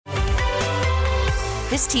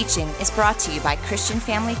This teaching is brought to you by Christian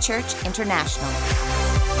Family Church International.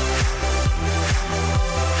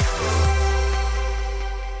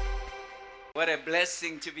 What a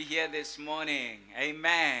blessing to be here this morning.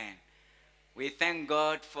 Amen. We thank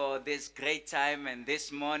God for this great time and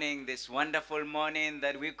this morning, this wonderful morning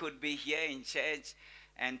that we could be here in church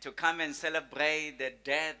and to come and celebrate the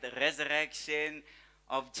death, the resurrection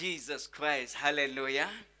of Jesus Christ. Hallelujah.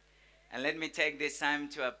 And let me take this time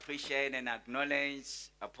to appreciate and acknowledge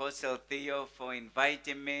Apostle Theo for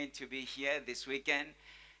inviting me to be here this weekend.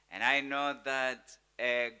 And I know that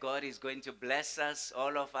God is going to bless us,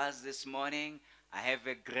 all of us this morning. I have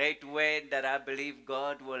a great word that I believe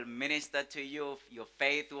God will minister to you. Your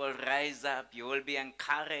faith will rise up. You will be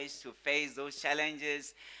encouraged to face those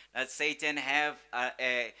challenges that Satan have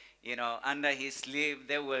under his sleeve.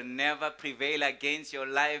 They will never prevail against your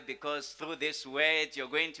life, because through this word you're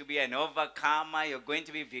going to be an overcomer. You're going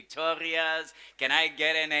to be victorious. Can I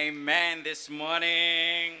get an amen this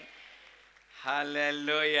morning?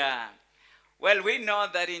 Hallelujah. Well, we know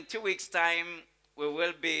that in 2 weeks' time we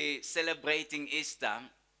will be celebrating Easter.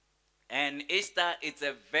 And Easter is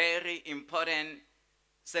a very important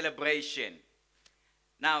celebration.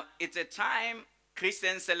 Now, it's a time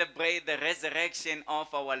Christians celebrate the resurrection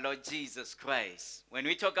of our Lord Jesus Christ. When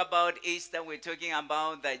we talk about Easter, we're talking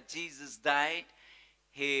about that Jesus died,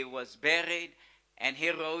 he was buried, and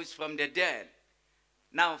he rose from the dead.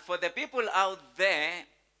 Now, for the people out there,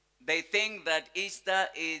 they think that Easter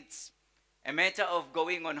is a matter of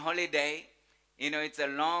going on holiday. It's a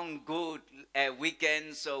long, good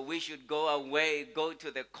weekend, so we should go away, go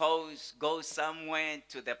to the coast, go somewhere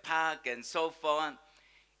to the park, and so forth.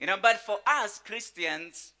 But for us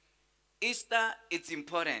Christians, Easter, it's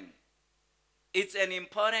important. It's an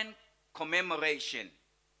important commemoration.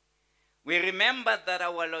 We remember that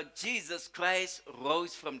our Lord Jesus Christ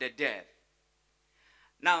rose from the dead.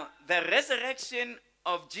 Now, the resurrection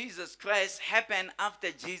of Jesus Christ happened after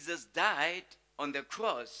Jesus died on the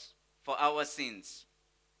cross for our sins.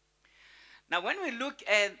 Now, when we look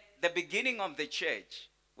at the beginning of the church,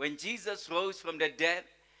 when Jesus rose from the dead,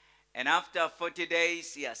 and after 40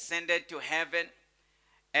 days, he ascended to heaven,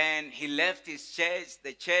 and he left his church.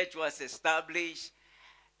 The church was established.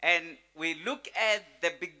 And we look at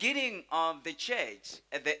the beginning of the church,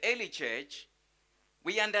 at the early church,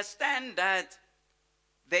 we understand that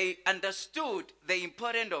they understood the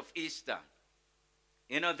importance of Easter.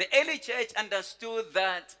 The early church understood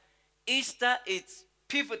that Easter is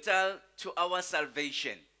pivotal to our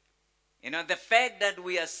salvation. The fact that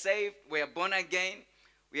we are saved, we are born again,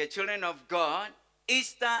 we are children of God,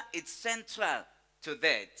 Easter is central to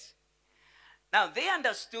that. Now, they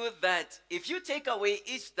understood that if you take away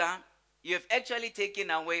Easter, you have actually taken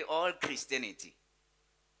away all Christianity.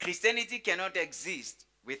 Christianity cannot exist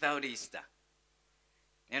without Easter.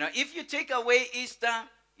 If you take away Easter,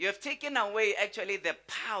 you have taken away actually the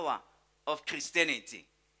power of Christianity.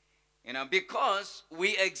 Because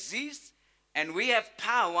we exist and we have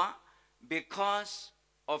power because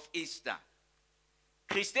of Easter.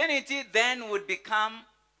 Christianity then would become,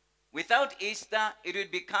 without Easter, it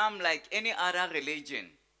would become like any other religion.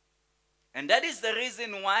 And that is the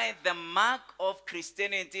reason why the mark of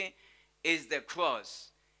Christianity is the cross.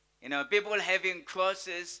 People having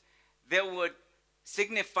crosses, they would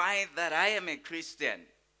signify that I am a Christian.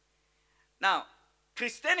 Now,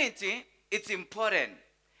 Christianity, it's important.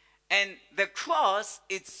 And the cross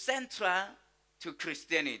is central to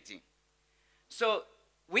Christianity. So,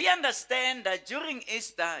 we understand that during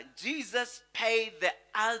Easter, Jesus paid the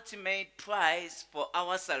ultimate price for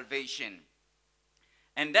our salvation.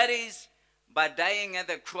 And that is by dying at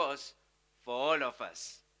the cross for all of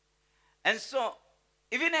us. And so,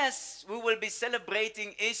 even as we will be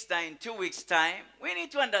celebrating Easter in 2 weeks' time, we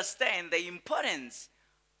need to understand the importance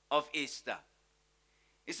of Easter.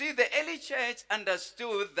 You see, the early church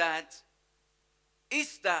understood that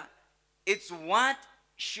Easter is what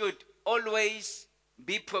should always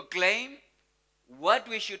be proclaimed, what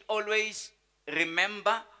we should always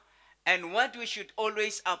remember, and what we should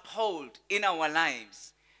always uphold in our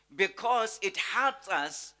lives, because it helps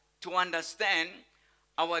us to understand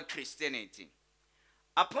our Christianity.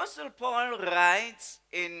 Apostle Paul writes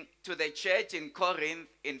to the church in Corinth,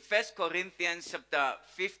 in 1 Corinthians chapter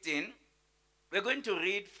 15. We're going to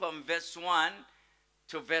read from verse 1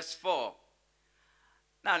 to verse 4.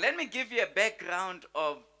 Now, let me give you a background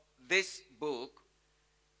of this book.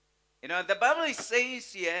 The Bible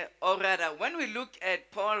says here, or rather, when we look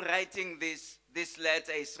at Paul writing this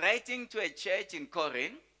letter, he's writing to a church in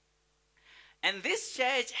Corinth. And this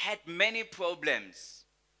church had many problems.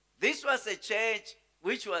 This was a church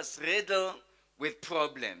which was riddled with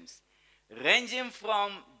problems. ranging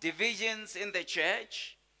from divisions in the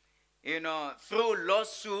church, through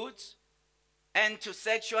lawsuits and to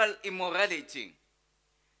sexual immorality.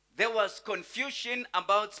 There was confusion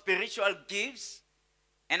about spiritual gifts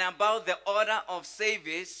and about the order of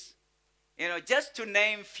service, just to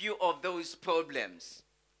name few of those problems.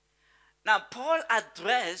 Now, Paul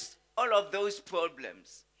addressed all of those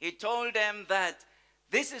problems. He told them that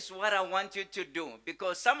this is what I want you to do,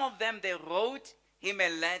 because some of them, they wrote him a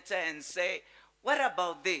letter and say, what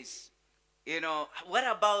about this? What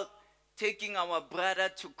about taking our brother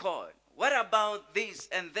to court? What about this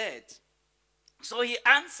and that? So he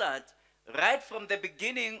answered right from the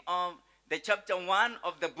beginning of the chapter 1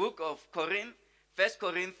 of the book of 1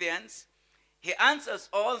 Corinthians. He answers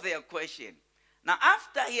all their questions. Now,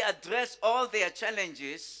 after he addressed all their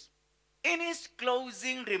challenges, in his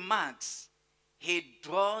closing remarks, he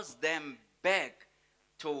draws them back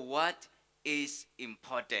to what is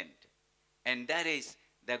important. And that is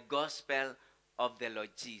the gospel of the Lord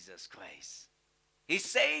Jesus Christ. He's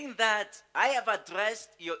saying that I have addressed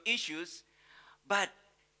your issues, but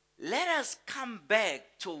let us come back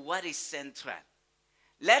to what is central.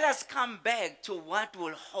 Let us come back to what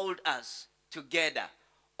will hold us together,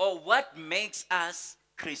 or what makes us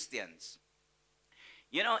Christians.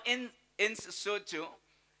 In Lesotho,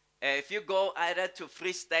 if you go either to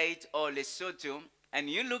Free State or Lesotho, and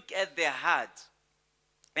you look at their heart,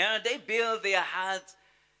 they build their heart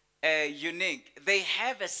unique. They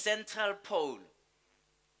have a central pole,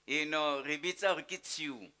 Ribitsa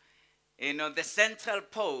Rikitsu, the central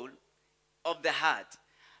pole of the heart.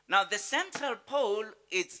 Now, the central pole,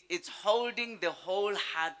 it's holding the whole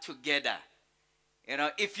heart together.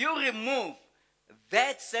 If you remove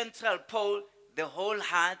that central pole, the whole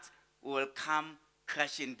heart will come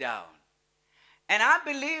crashing down. And I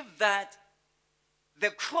believe that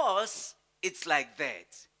the cross, it's like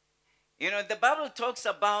that. The Bible talks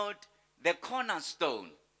about the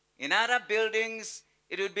cornerstone. In other buildings,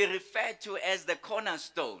 it would be referred to as the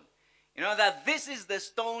cornerstone. That this is the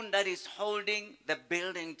stone that is holding the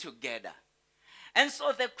building together. And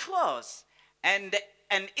so the cross and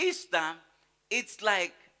Easter, it's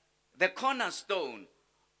like the cornerstone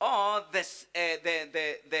or the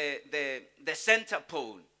center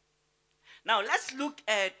pole. Now let's look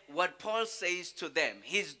at what Paul says to them.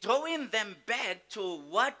 He's drawing them back to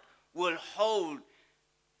what will hold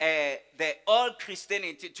all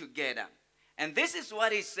Christianity together. And this is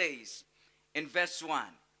what he says in verse 1.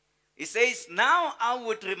 He says, now I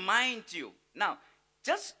would remind you. Now,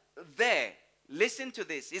 just there, listen to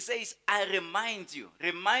this. He says, I remind you.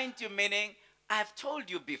 Remind you meaning I've told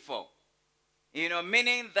you before.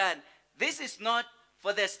 Meaning that this is not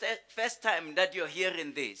for the first time that you're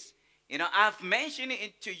hearing this. I've mentioned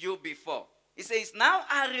it to you before. He says, now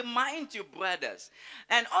I remind you, brothers.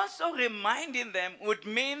 And also reminding them would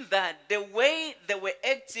mean that the way they were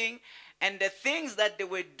acting and the things that they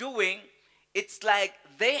were doing, it's like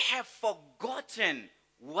they have forgotten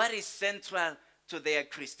what is central to their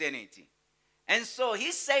Christianity. And so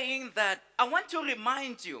he's saying that I want to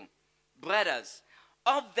remind you, brothers,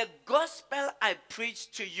 of the gospel I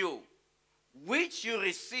preached to you, which you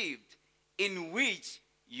received, in which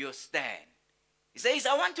you stand. He says,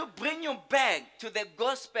 I want to bring you back to the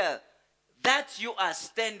gospel that you are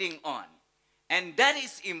standing on. And that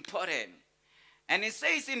is important. And it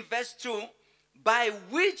says in verse 2, by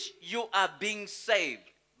which you are being saved.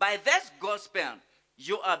 By this gospel,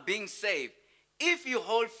 you are being saved. If you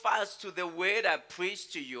hold fast to the word I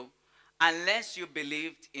preached to you, unless you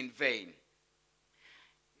believed in vain.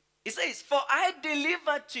 It says, for I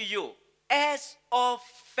delivered to you as of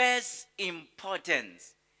first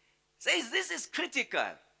importance. It says this is critical.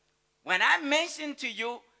 When I mentioned to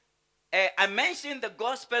you, I mentioned the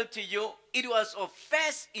gospel to you, it was of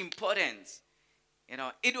first importance.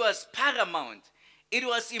 It was paramount. It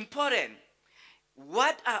was important.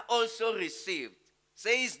 What I also received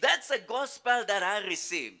says that's a gospel that I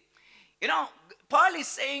received. Paul is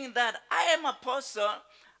saying that I am apostle.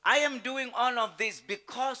 I am doing all of this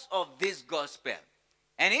because of this gospel.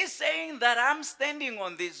 And he's saying that I'm standing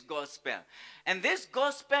on this gospel. And this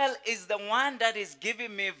gospel is the one that is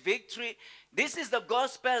giving me victory. This is the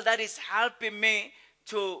gospel that is helping me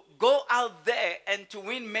to go out there and to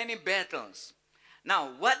win many battles.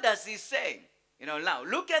 Now, what does he say? Now,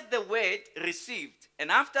 look at the word received.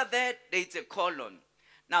 And after that, there's a colon.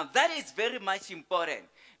 Now, that is very much important.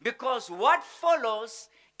 Because what follows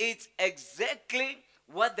is exactly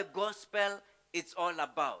what the gospel is all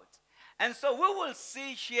about. And so we will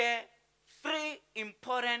see here 3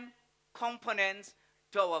 important components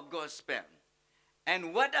to our gospel.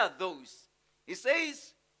 And what are those? He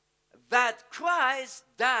says, that Christ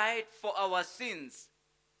died for our sins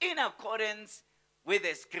in accordance with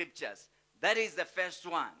the scriptures. That is the first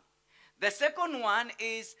one. The second one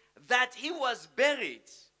is that he was buried.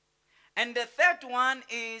 And the third one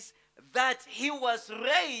is that he was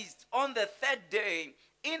raised on the third day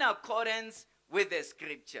in accordance with the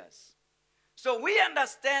scriptures. So we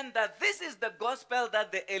understand that this is the gospel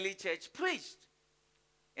that the early church preached.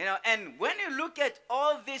 And when you look at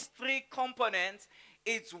all these three components,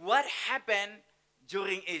 it's what happened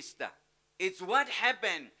during Easter. It's what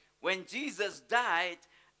happened when Jesus died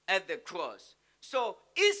at the cross. So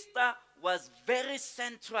Easter was very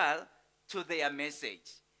central to their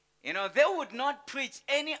message. They would not preach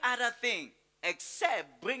any other thing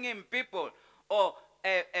except bringing people or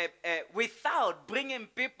without bringing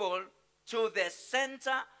people to the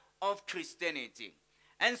center of Christianity.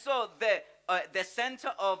 And so the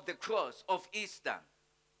center of the cross of Easter.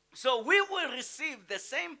 So we will receive the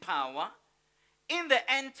same power in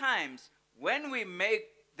the end times when we make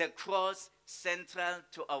the cross central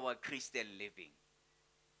to our Christian living.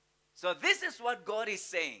 So this is what God is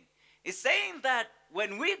saying. He's saying that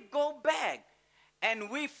when we go back and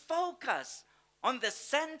we focus on the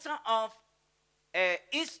center of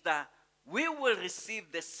Easter, we will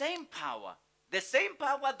receive the same power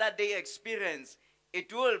that they experience.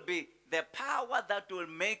 It will be the power that will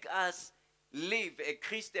make us live a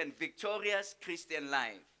victorious Christian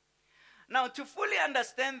life. Now, to fully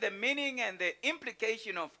understand the meaning and the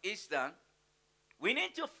implication of Easter, we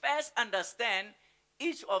need to first understand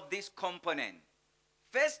each of these components.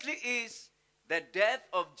 Firstly is the death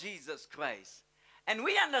of Jesus Christ. And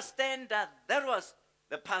we understand that was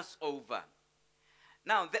the Passover.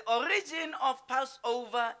 Now, the origin of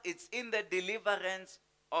Passover is in the deliverance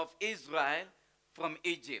of Israel from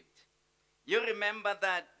Egypt. You remember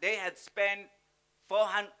that they had spent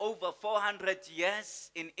over 400 years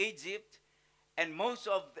in Egypt, and most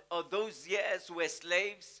of those years were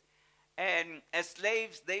slaves. And as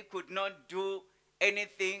slaves, they could not do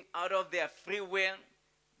anything out of their free will.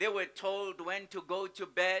 They were told when to go to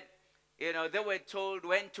bed. They were told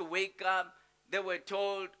when to wake up. They were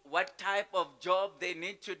told what type of job they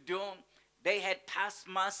need to do. They had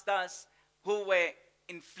taskmasters who were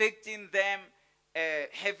inflicting them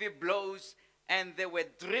heavy blows, and they were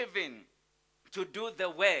driven to do the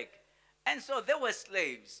work. And so they were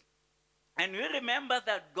slaves. And we remember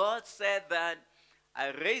that God said that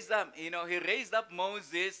he raised up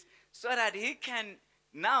Moses so that he can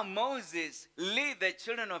now Moses lead the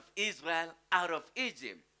children of Israel out of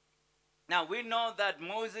Egypt. Now we know that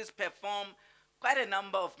Moses performed quite a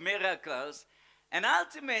number of miracles, and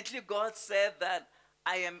ultimately God said that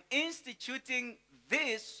I am instituting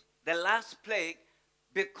this, the last plague,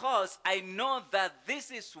 because I know that this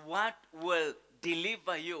is what will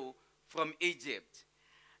deliver you from Egypt.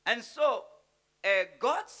 And so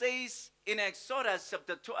God says in Exodus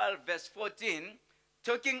chapter 12 verse 14,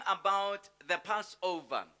 talking about the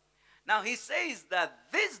Passover. Now he says that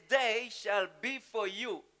this day shall be for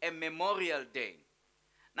you a memorial day.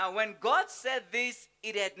 Now when God said this,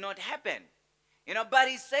 it had not happened. But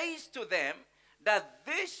he says to them that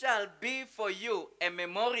this shall be for you a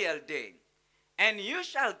memorial day, and you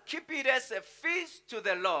shall keep it as a feast to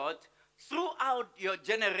the Lord throughout your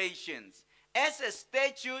generations, as a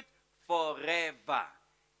statute forever.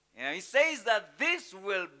 He says that this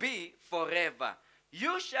will be forever.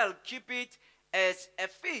 You shall keep it as a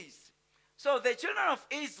feast. So the children of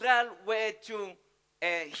Israel were to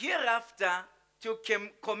hereafter to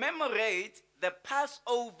commemorate the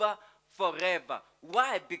Passover forever.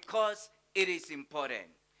 Why? Because it is important.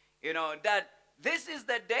 That this is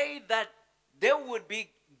the day that they would be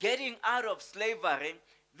getting out of slavery.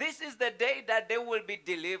 This is the day that they will be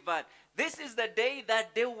delivered. This is the day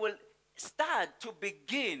that they will start to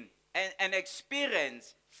begin and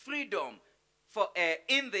experience freedom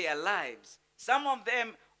in their lives. Some of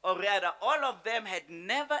them, or rather all of them, had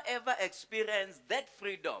never ever experienced that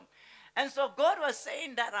freedom. And so God was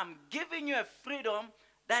saying that I'm giving you a freedom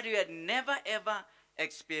that you had never ever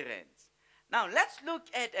experienced. Now let's look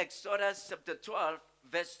at Exodus chapter 12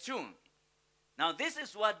 verse 2. Now this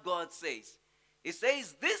is what God says. He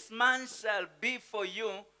says, this month shall be for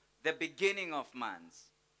you the beginning of months.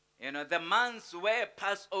 The months where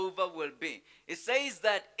Passover will be. It says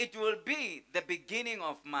that it will be the beginning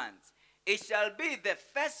of months. It shall be the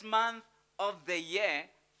first month of the year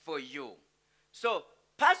for you. So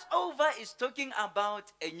Passover is talking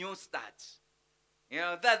about a new start.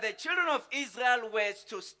 That the children of Israel were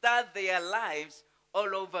to start their lives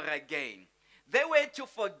all over again. They were to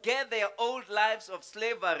forget their old lives of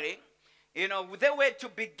slavery. They were to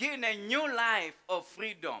begin a new life of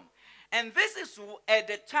freedom. And this is at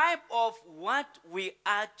the type of what we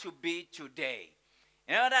are to be today.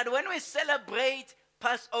 You know that when we celebrate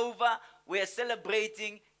Passover, we are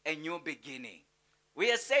celebrating a new beginning.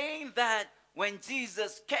 We are saying that when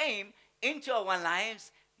Jesus came into our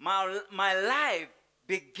lives, my life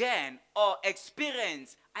began or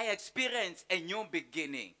I experienced a new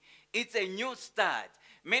beginning. It's a new start.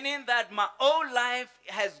 Meaning that my old life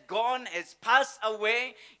has gone, has passed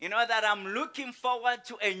away. You know that I'm looking forward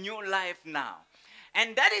to a new life now.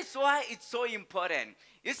 And that is why it's so important.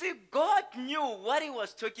 You see, God knew what he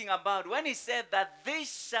was talking about when he said that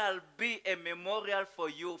this shall be a memorial for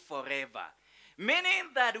you forever.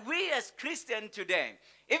 Meaning that we as Christians today,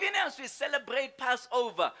 even as we celebrate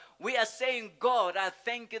Passover, we are saying, God, I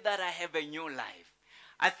thank you that I have a new life.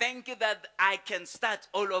 I thank you that I can start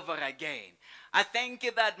all over again. I thank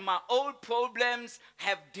you that my old problems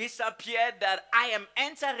have disappeared, that I am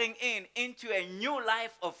entering into a new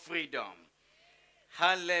life of freedom.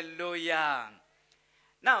 Hallelujah.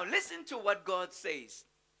 Now, listen to what God says.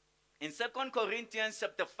 In 2 Corinthians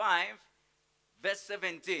chapter 5, verse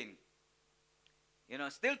 17.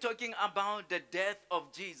 Still talking about the death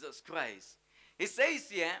of Jesus Christ. He says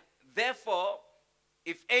here, therefore,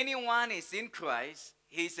 if anyone is in Christ,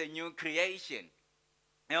 he is a new creation.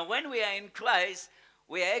 Now, when we are in Christ,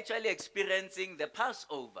 we are actually experiencing the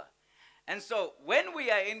Passover. And so, when we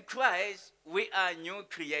are in Christ, we are new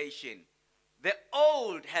creation. The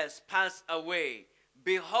old has passed away.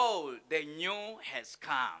 Behold, the new has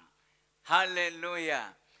come. Hallelujah.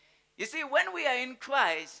 You see, when we are in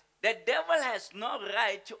Christ, the devil has no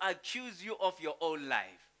right to accuse you of your old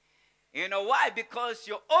life. You know why? Because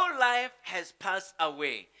your old life has passed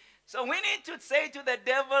away. So we need to say to the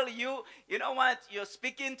devil, you know what? You're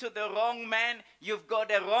speaking to the wrong man. You've got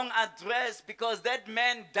the wrong address because that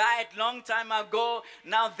man died long time ago.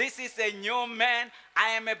 Now this is a new man. I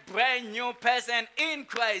am a brand new person in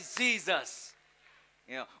Christ Jesus.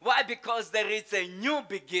 Why? Because there is a new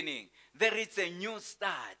beginning. There is a new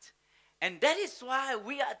start. And that is why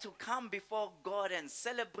we are to come before God and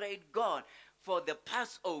celebrate God for the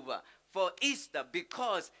Passover, for Easter,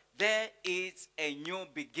 because there is a new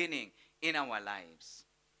beginning in our lives.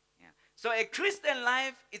 Yeah. So a Christian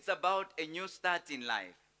life, it's about a new start in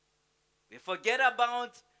life. We forget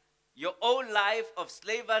about your old life of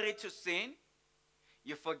slavery to sin.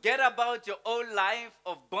 You forget about your old life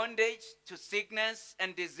of bondage to sickness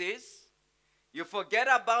and disease. You forget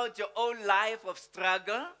about your old life of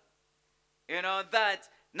struggle. That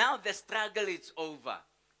now the struggle is over.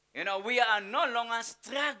 We are no longer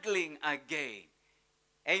struggling again.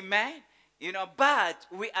 Amen? But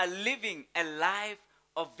we are living a life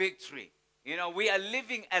of victory. We are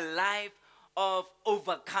living a life of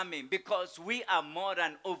overcoming because we are more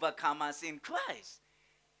than overcomers in Christ.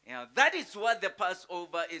 That is what the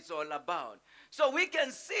Passover is all about. So we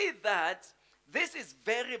can see that this is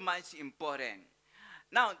very much important.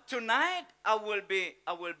 Now, tonight I will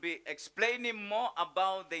be explaining more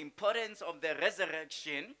about the importance of the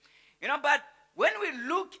resurrection. But when we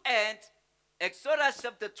look at Exodus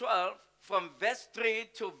chapter 12, from verse 3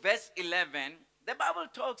 to verse 11, the Bible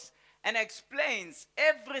talks and explains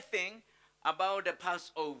everything about the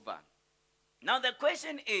Passover. Now, the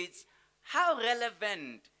question is, how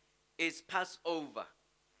relevant is Passover?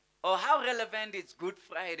 Or how relevant is Good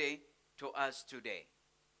Friday to us today?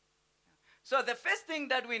 So the first thing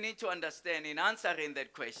that we need to understand in answering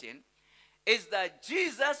that question is that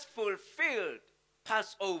Jesus fulfilled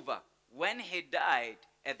Passover when he died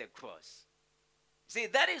at the cross. See,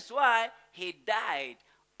 that is why he died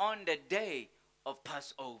on the day of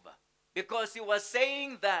Passover. Because he was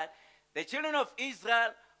saying that the children of Israel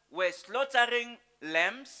were slaughtering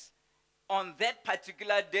lambs on that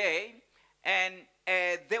particular day, and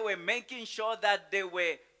they were making sure that they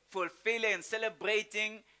were fulfilling and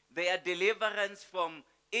celebrating their deliverance from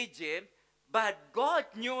Egypt. But God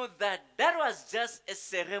knew that that was just a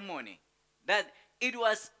ceremony, that it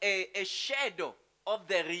was a shadow of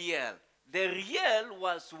the real. The real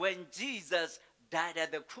was when Jesus died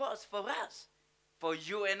at the cross for us, for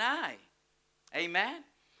you and I. Amen?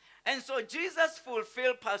 And so Jesus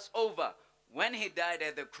fulfilled Passover when he died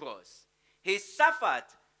at the cross. He suffered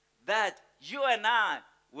that you and I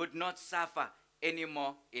would not suffer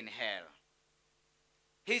anymore in hell.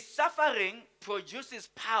 His suffering produces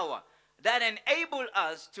power that enables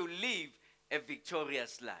us to live a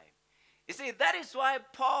victorious life. You see, that is why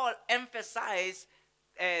Paul emphasized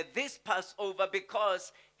this Passover,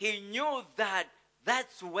 because he knew that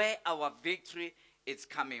that's where our victory is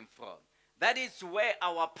coming from. That is where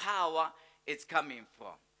our power is coming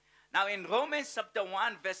from. Now in Romans chapter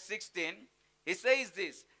 1 verse 16, he says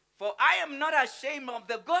this: For I am not ashamed of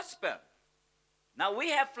the gospel. Now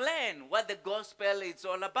we have learned what the gospel is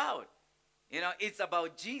all about. It's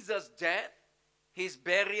about Jesus' death, his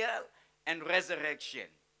burial, and resurrection.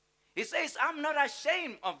 He says, I'm not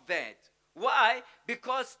ashamed of that. Why?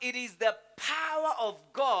 Because it is the power of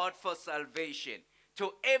God for salvation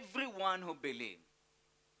to everyone who believes.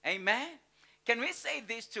 Amen? Can we say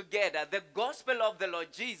this together? The gospel of the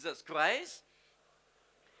Lord Jesus Christ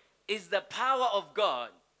is the power of God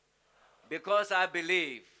because I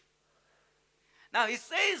believe. Now he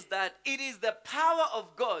says that it is the power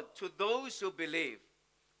of God to those who believe,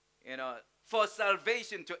 for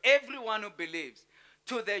salvation to everyone who believes,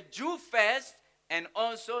 to the Jew first and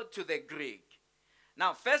also to the Greek.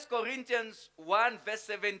 Now 1 Corinthians 1 verse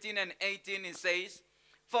 17 and 18 it says,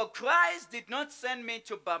 for Christ did not send me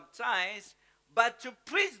to baptize, but to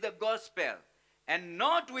preach the gospel, and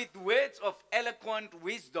not with words of eloquent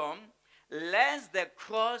wisdom, lest the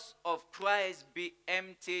cross of Christ be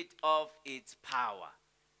emptied of its power.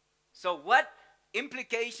 So what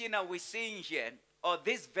implication are we seeing here, or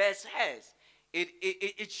this verse has?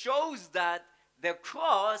 It shows that the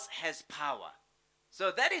cross has power.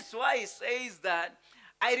 So that is why it says that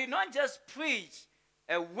I did not just preach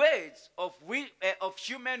words of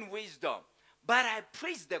human wisdom, but I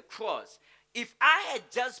preached the cross. If I had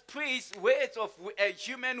just preached words of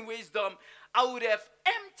human wisdom, I would have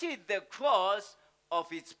emptied the cross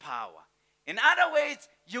of its power. In other words,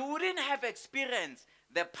 you wouldn't have experienced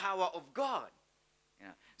the power of God.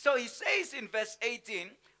 So he says in verse 18,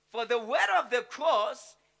 for the word of the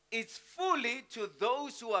cross is fully to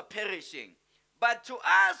those who are perishing, but to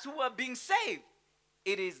us who are being saved,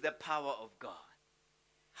 it is the power of God.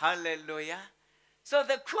 Hallelujah. So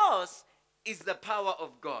the cross is the power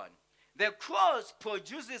of God. The cross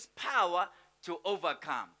produces power to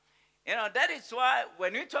overcome. That is why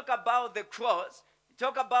when we talk about the cross, you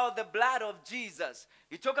talk about the blood of Jesus.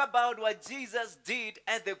 You talk about what Jesus did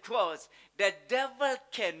at the cross. The devil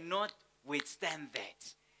cannot withstand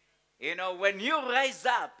that. When you rise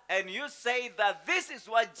up and you say that this is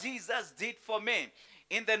what Jesus did for me,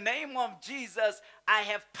 in the name of Jesus, I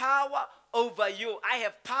have power over you. I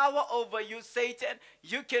have power over you, Satan.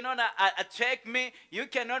 You cannot attack me. You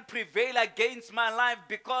cannot prevail against my life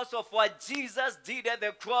because of what Jesus did at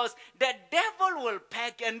the cross. The devil will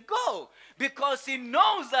pack and go because he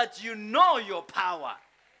knows that you know your power.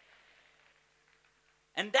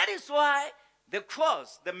 And that is why the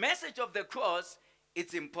cross, the message of the cross,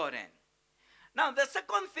 is important. Now, the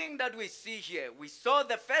second thing that we see here, we saw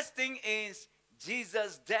the first thing is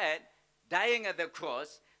Jesus' death, dying at the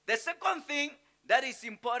cross. The second thing that is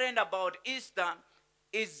important about Easter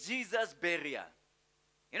is Jesus' burial.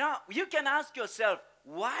 You can ask yourself,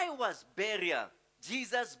 why was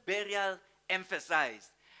Jesus' burial emphasized?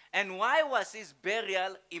 And why was his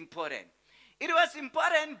burial important? It was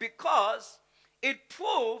important because it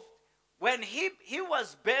proved when he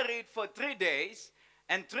was buried for 3 days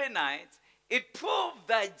and 3 nights, it proved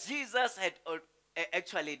that Jesus had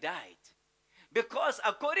actually died. Because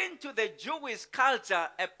according to the Jewish culture,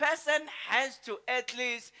 a person has to at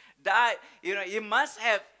least die. He must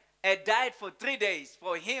have died for 3 days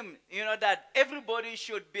for him, that everybody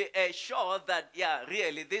should be sure that,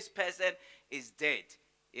 really, this person is dead.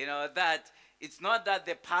 That it's not that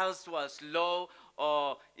the pulse was low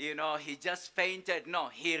or, he just fainted. No,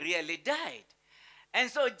 he really died. And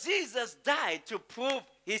so Jesus died to prove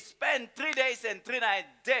he spent 3 days and 3 nights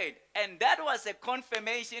dead. And that was a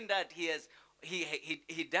confirmation that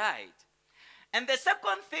he died. And the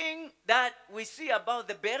second thing that we see about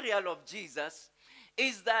the burial of Jesus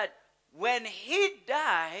is that when he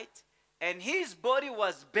died and his body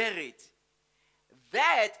was buried,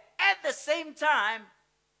 that at the same time,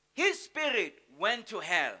 his spirit went to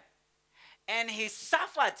hell. And he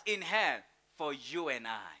suffered in hell for you and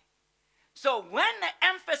I. So when they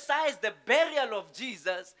emphasize the burial of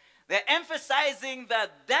Jesus, they're emphasizing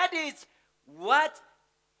that is what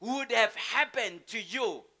would have happened to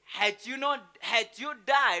you had you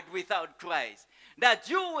died without Christ, that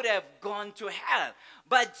you would have gone to hell.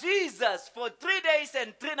 But Jesus, for 3 days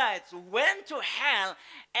and 3 nights, went to hell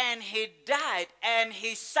and he died and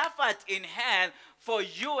he suffered in hell for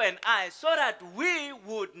you and I, so that we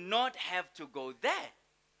would not have to go there.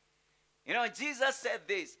 Jesus said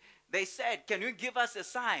this. They said, can you give us a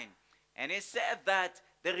sign? And he said that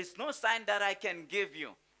there is no sign that I can give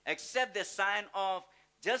you except the sign of,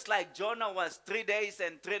 just like Jonah was 3 days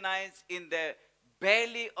and 3 nights in the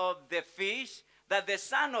belly of the fish, that the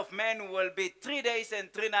Son of Man will be 3 days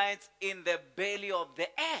and 3 nights in the belly of the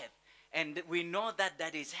earth. And we know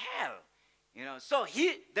that is hell. So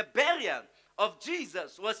the burial of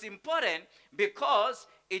Jesus was important because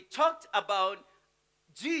it talked about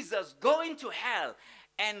Jesus going to hell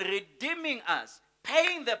and redeeming us,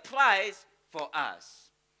 paying the price for us.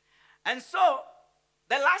 And so,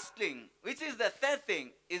 the last thing, which is the third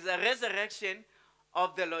thing, is the resurrection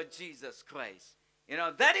of the Lord Jesus Christ.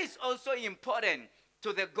 That is also important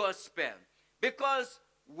to the gospel, because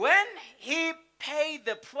when he paid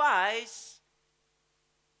the price,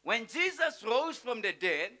 when Jesus rose from the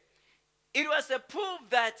dead, it was a proof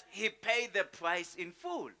that he paid the price in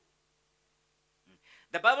full.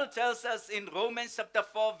 The Bible tells us in Romans chapter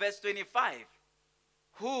 4, verse 25,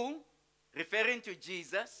 who, referring to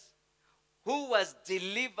Jesus, who was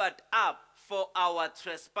delivered up for our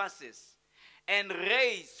trespasses and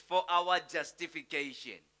raised for our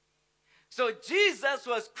justification. So Jesus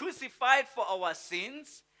was crucified for our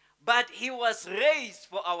sins, but he was raised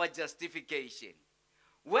for our justification.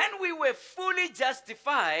 When we were fully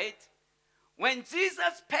justified, when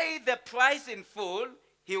Jesus paid the price in full,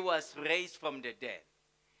 he was raised from the dead.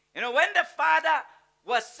 When the Father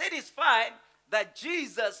was satisfied that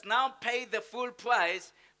Jesus now paid the full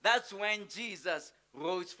price, that's when Jesus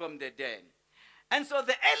rose from the dead. And so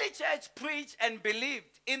the early church preached and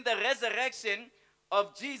believed in the resurrection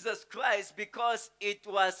of Jesus Christ because it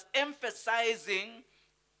was emphasizing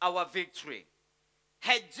our victory.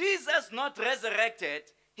 Had Jesus not resurrected,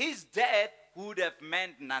 his death would have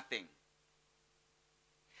meant nothing.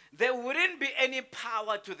 There wouldn't be any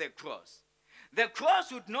power to the cross. The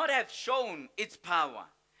cross would not have shown its power.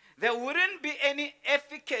 There wouldn't be any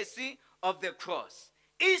efficacy of the cross.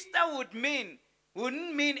 Easter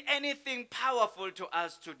wouldn't mean anything powerful to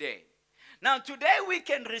us today. Now, today we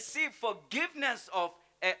can receive forgiveness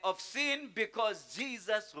of sin because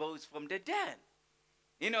Jesus rose from the dead.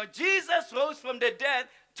 Jesus rose from the dead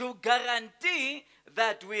to guarantee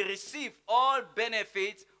that we receive all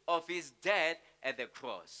benefits of his death at the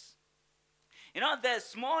cross. The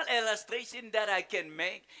small illustration that I can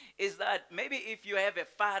make is that maybe if you have a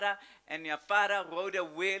father and your father wrote a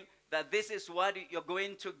will that this is what you're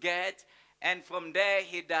going to get, and from there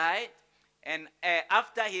he died, and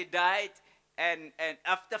after he died, and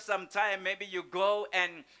after some time, maybe you go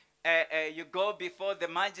and you go before the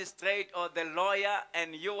magistrate or the lawyer,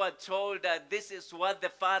 and you are told that this is what the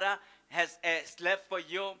father has left for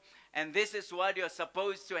you, and this is what you're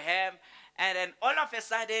supposed to have, and then all of a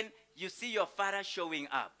sudden, you see your father showing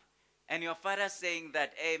up. And your father saying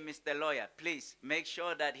that, hey, Mr. Lawyer, please make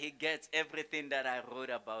sure that he gets everything that I wrote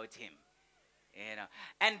about him.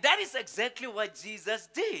 And that is exactly what Jesus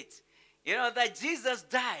did. That Jesus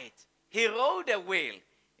died. He wrote a will.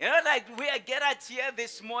 Like we are gathered here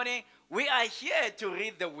this morning, we are here to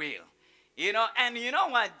read the will. And you know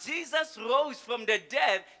what? Jesus rose from the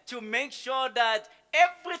dead to make sure that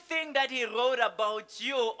everything that he wrote about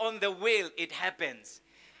you on the will, it happens.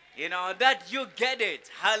 That you get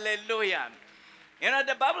it. Hallelujah.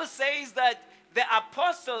 The Bible says that the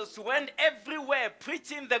apostles went everywhere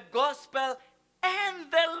preaching the gospel,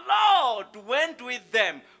 and the Lord went with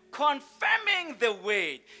them, confirming the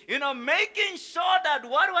word, making sure that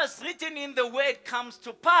what was written in the word comes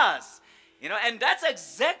to pass. And that's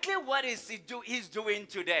exactly what he's doing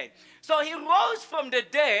today. So he rose from the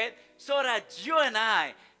dead so that you and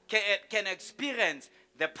I can experience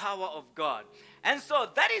the power of God. And so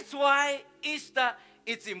that is why Easter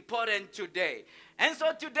is important today. And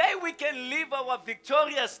so today we can live our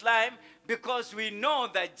victorious life because we know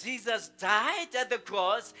that Jesus died at the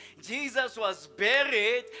cross, Jesus was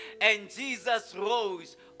buried, and Jesus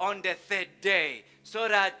rose on the third day so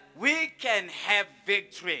that we can have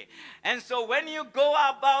victory. And so when you go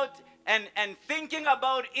about and thinking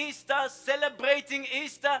about Easter, celebrating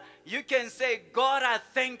Easter, you can say, God, I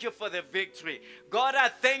thank you for the victory. God, I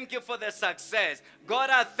thank you for the success. God,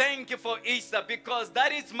 I thank you for Easter because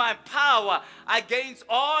that is my power against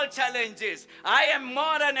all challenges. I am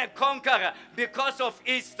more than a conqueror because of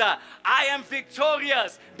Easter. I am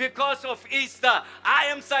victorious because of Easter. I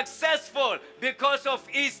am successful because of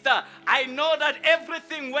Easter. I know that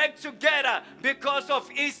everything works together because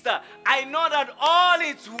of Easter. I know that all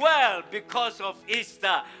is well because of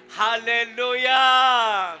Easter.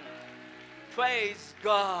 Hallelujah. Praise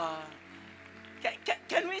God.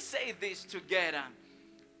 Can we say this together?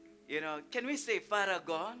 Can we say, Father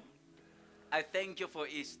God, I thank you for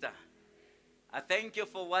Easter. I thank you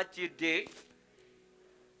for what you did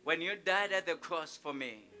when you died at the cross for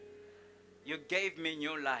me. You gave me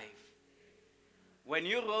new life. When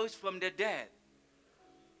you rose from the dead,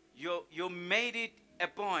 you made it a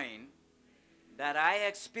point that I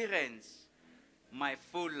experience my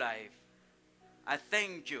full life. I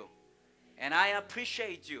thank you and I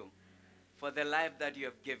appreciate you for the life that you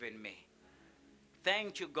have given me.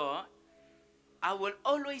 Thank you, God. I will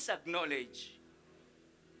always acknowledge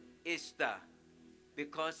Easter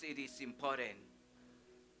because it is important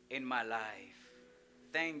in my life.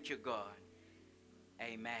 Thank you, God.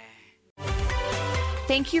 Amen.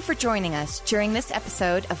 Thank you for joining us during this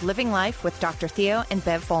episode of Living Life with Dr. Theo and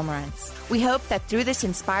Bev Volmerans. We hope that through this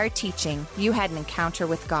inspired teaching, you had an encounter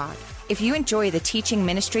with God. If you enjoy the teaching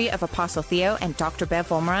ministry of Apostle Theo and Dr. Bev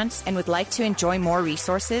Volmerans and would like to enjoy more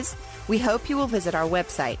resources, we hope you will visit our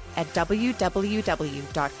website at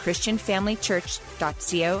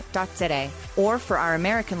www.christianfamilychurch.co.za, or for our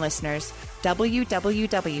American listeners,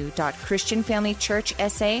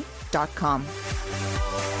 www.christianfamilychurchsa.com.